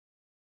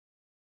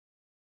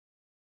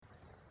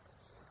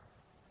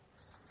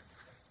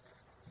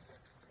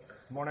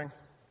Morning.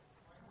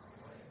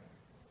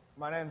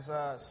 My name's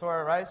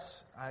Sawyer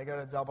Rice. I go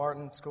to Del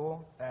Barton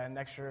School, and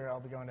next year I'll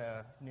be going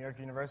to New York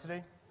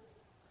University.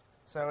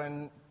 So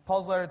in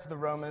Paul's letter to the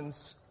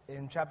Romans,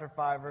 in chapter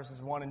 5,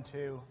 verses 1 and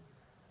 2,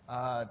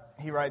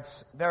 he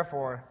writes,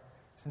 "Therefore,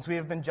 since we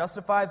have been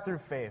justified through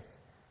faith,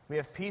 we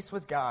have peace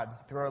with God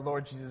through our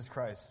Lord Jesus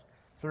Christ,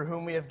 through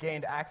whom we have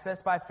gained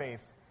access by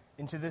faith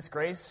into this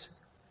grace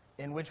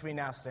in which we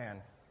now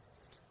stand."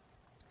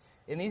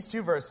 In these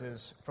two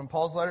verses from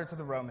Paul's letter to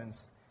the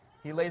Romans,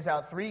 he lays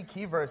out three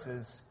key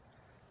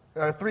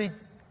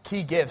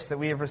gifts that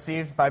we have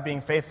received by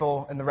being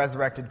faithful in the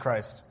resurrected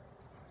Christ.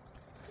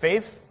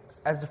 Faith,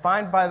 as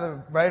defined by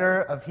the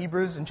writer of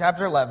Hebrews in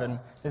chapter 11,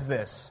 is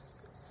this: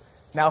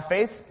 "Now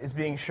faith is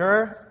being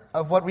sure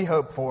of what we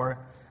hope for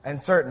and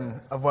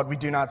certain of what we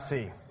do not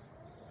see."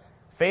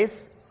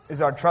 Faith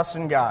is our trust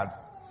in God.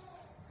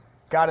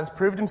 God has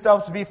proved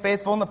himself to be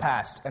faithful in the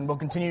past and will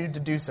continue to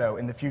do so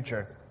in the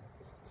future.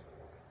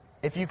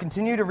 If you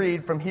continue to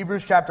read from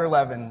Hebrews chapter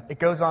 11, it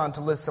goes on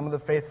to list some of the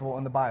faithful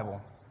in the Bible: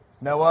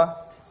 Noah,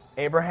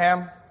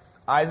 Abraham,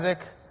 Isaac,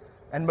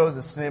 and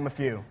Moses, to name a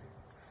few.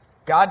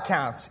 God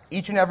counts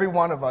each and every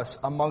one of us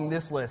among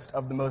this list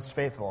of the most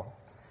faithful.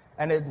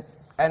 And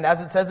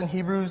as it says in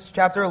Hebrews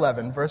chapter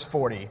 11, verse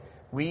 40,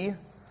 we,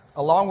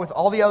 along with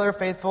all the other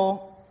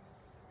faithful,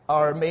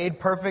 are made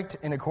perfect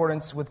in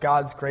accordance with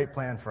God's great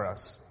plan for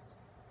us.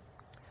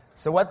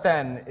 So what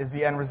then is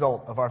the end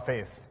result of our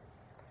faith?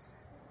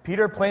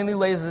 Peter plainly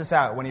lays this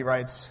out when he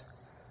writes,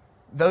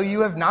 "Though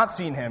you have not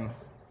seen him,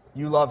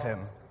 you love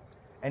him.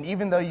 And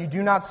even though you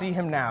do not see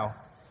him now,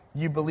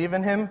 you believe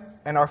in him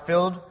and are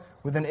filled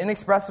with an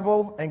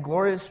inexpressible and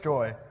glorious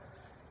joy,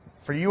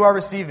 for you are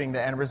receiving the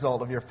end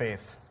result of your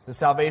faith, the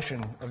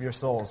salvation of your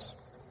souls."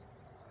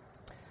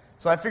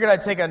 So I figured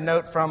I'd take a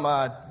note from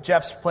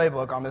Jeff's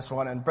playbook on this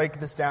one and break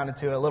this down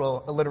into a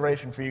little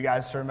alliteration for you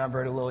guys to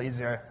remember it a little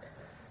easier.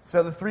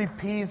 So the three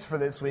P's for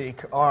this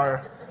week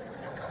are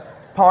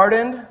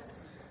pardoned,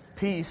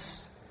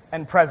 peace,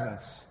 and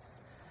presence.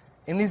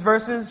 In these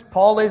verses,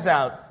 Paul lays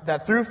out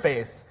that through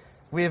faith,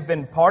 we have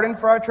been pardoned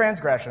for our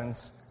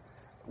transgressions,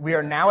 we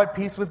are now at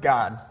peace with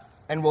God,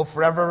 and will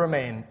forever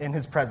remain in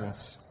his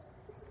presence.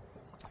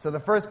 So the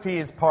first P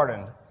is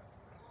pardoned.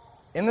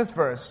 In this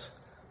verse,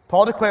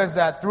 Paul declares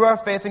that through our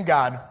faith in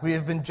God, we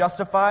have been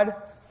justified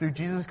through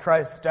Jesus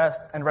Christ's death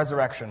and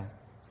resurrection.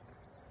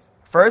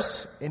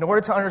 First, in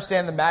order to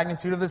understand the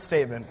magnitude of this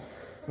statement,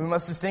 we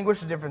must distinguish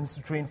the difference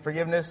between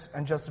forgiveness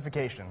and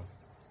justification.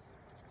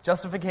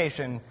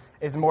 Justification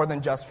is more than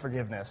just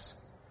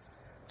forgiveness.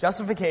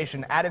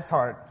 Justification, at its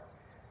heart,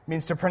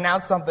 means to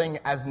pronounce something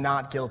as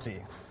not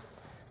guilty.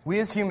 We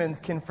as humans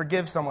can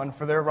forgive someone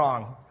for their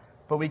wrong,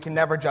 but we can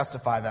never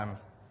justify them.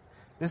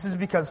 This is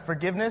because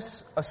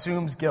forgiveness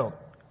assumes guilt,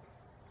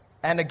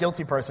 and a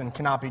guilty person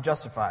cannot be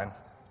justified.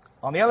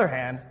 On the other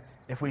hand,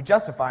 if we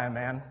justify a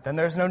man, then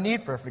there's no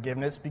need for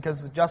forgiveness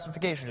because the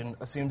justification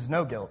assumes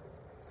no guilt.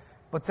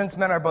 But since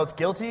men are both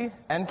guilty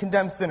and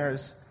condemned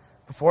sinners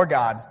before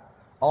God,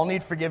 all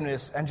need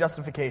forgiveness and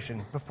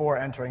justification before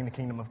entering the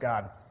kingdom of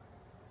God.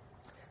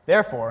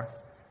 Therefore,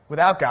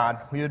 without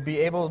God, we would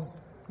be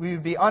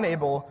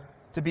unable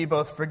to be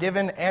both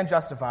forgiven and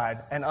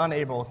justified, and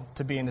unable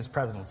to be in his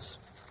presence.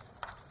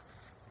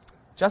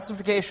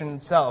 Justification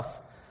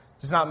itself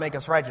does not make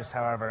us righteous,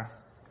 however,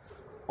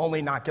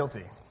 only not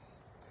guilty.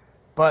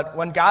 But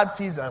when God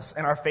sees us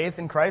and our faith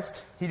in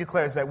Christ, he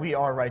declares that we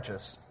are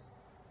righteous.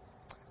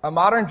 A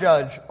modern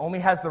judge only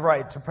has the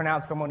right to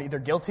pronounce someone either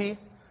guilty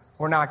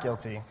or not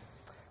guilty.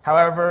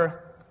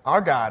 However,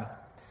 our God,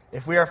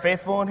 if we are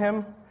faithful in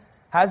him,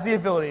 has the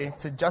ability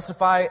to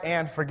justify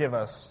and forgive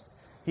us.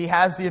 He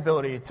has the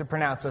ability to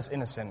pronounce us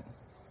innocent.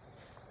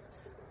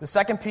 The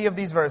second P of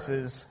these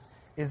verses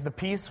is the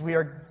peace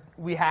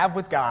we have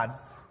with God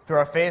through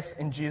our faith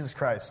in Jesus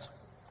Christ.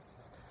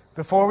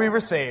 Before we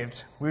were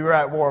saved, we were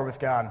at war with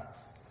God.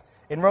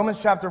 In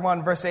Romans chapter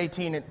 1, verse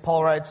 18,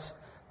 Paul writes,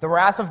 "The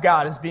wrath of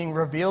God is being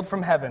revealed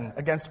from heaven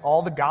against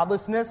all the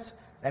godlessness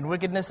and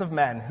wickedness of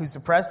men who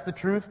suppress the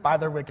truth by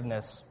their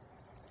wickedness.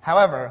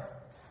 However,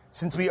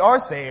 since we are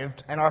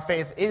saved and our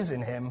faith is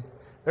in him,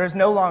 there is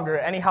no longer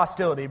any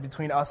hostility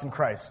between us and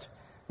Christ.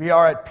 We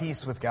are at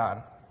peace with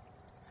God."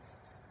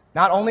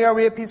 Not only are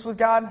we at peace with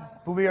God,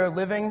 but we are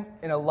living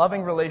in a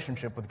loving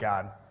relationship with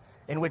God,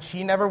 in which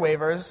he never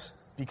wavers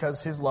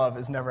because his love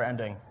is never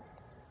ending.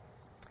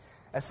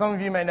 As some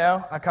of you may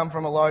know, I come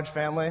from a large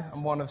family.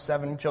 I'm one of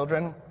 7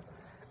 children.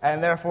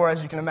 And therefore,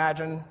 as you can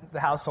imagine,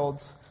 the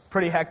household's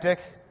pretty hectic.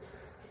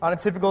 On a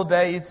typical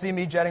day, you'd see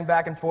me jetting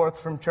back and forth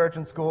from church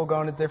and school,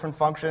 going to different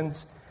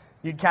functions.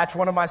 You'd catch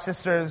one of my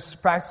sisters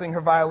practicing her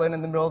violin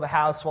in the middle of the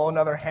house while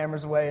another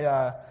hammers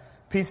away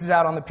pieces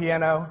out on the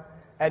piano,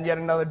 and yet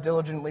another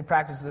diligently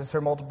practices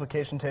her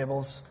multiplication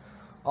tables.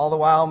 All the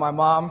while, my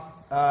mom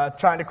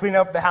trying to clean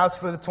up the house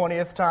for the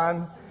 20th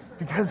time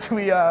because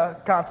we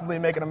constantly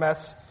making a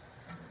mess.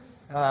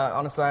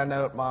 On a side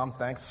note, Mom,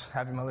 thanks.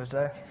 Happy Mother's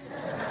Day.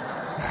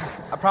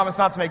 I promise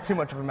not to make too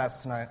much of a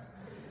mess tonight.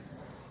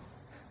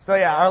 So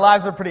yeah, our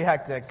lives are pretty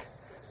hectic.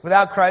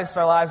 Without Christ,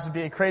 our lives would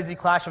be a crazy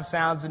clash of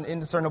sounds and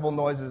indiscernible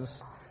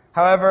noises.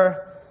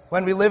 However,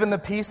 when we live in the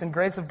peace and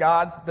grace of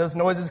God, those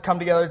noises come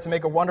together to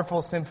make a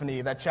wonderful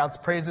symphony that shouts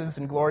praises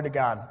and glory to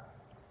God.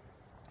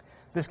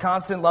 This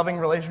constant loving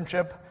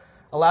relationship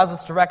allows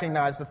us to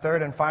recognize the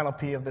third and final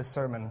P of this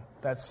sermon.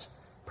 That's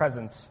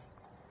presence,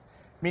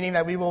 meaning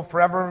that we will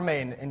forever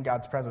remain in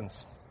God's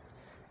presence.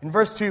 In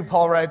verse 2,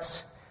 Paul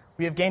writes,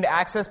 "We have gained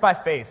access by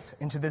faith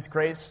into this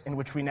grace in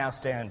which we now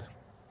stand."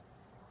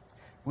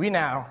 We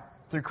now,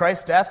 through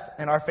Christ's death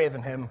and our faith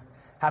in him,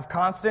 have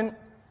constant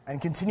and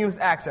continuous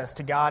access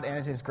to God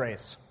and his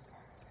grace.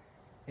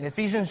 In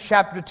Ephesians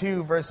chapter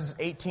 2, verses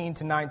 18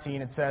 to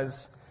 19, it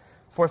says,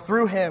 "For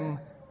through him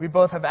we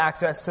both have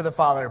access to the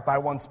Father by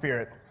one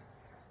Spirit.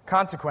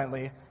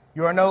 Consequently,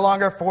 you are no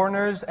longer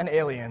foreigners and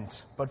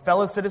aliens, but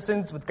fellow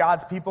citizens with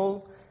God's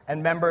people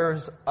and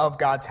members of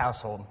God's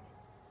household."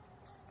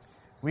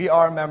 We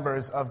are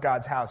members of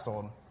God's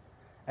household,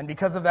 and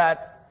because of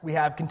that, we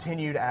have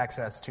continued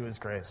access to his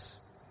grace.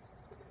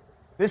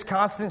 This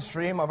constant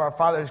stream of our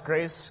Father's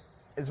grace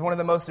is one of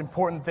the most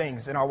important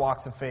things in our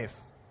walks of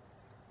faith.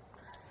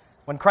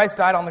 When Christ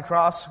died on the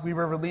cross, we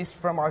were released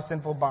from our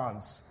sinful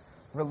bonds.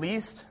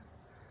 Released,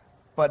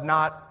 but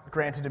not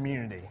granted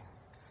immunity.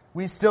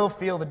 We still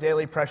feel the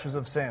daily pressures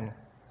of sin.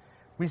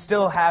 We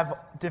still have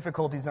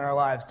difficulties in our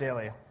lives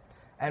daily,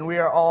 and we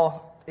are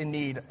all in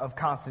need of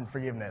constant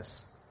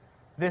forgiveness.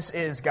 This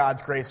is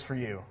God's grace for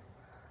you,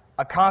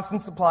 a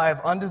constant supply of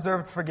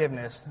undeserved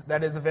forgiveness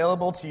that is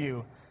available to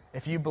you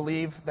if you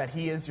believe that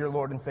he is your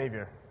Lord and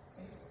Savior.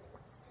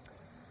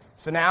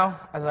 So now,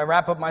 as I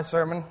wrap up my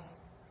sermon,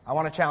 I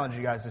want to challenge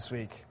you guys this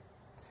week.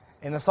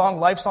 In the song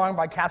Life Song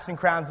by Casting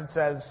Crowns, it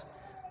says,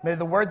 "May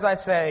the words I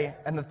say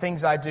and the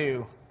things I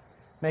do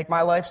make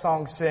my life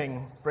song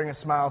sing, bring a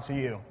smile to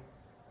you."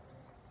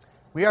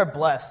 We are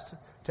blessed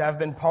to have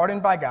been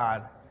pardoned by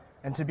God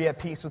and to be at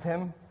peace with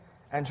him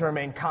and to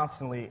remain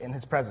constantly in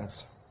his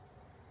presence.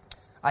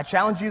 I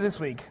challenge you this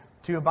week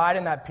to abide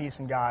in that peace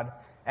in God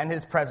and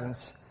his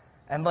presence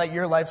and let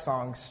your life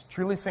songs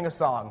truly sing a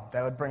song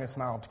that would bring a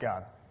smile to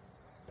God.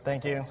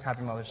 Thank you.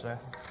 Happy Mother's Day.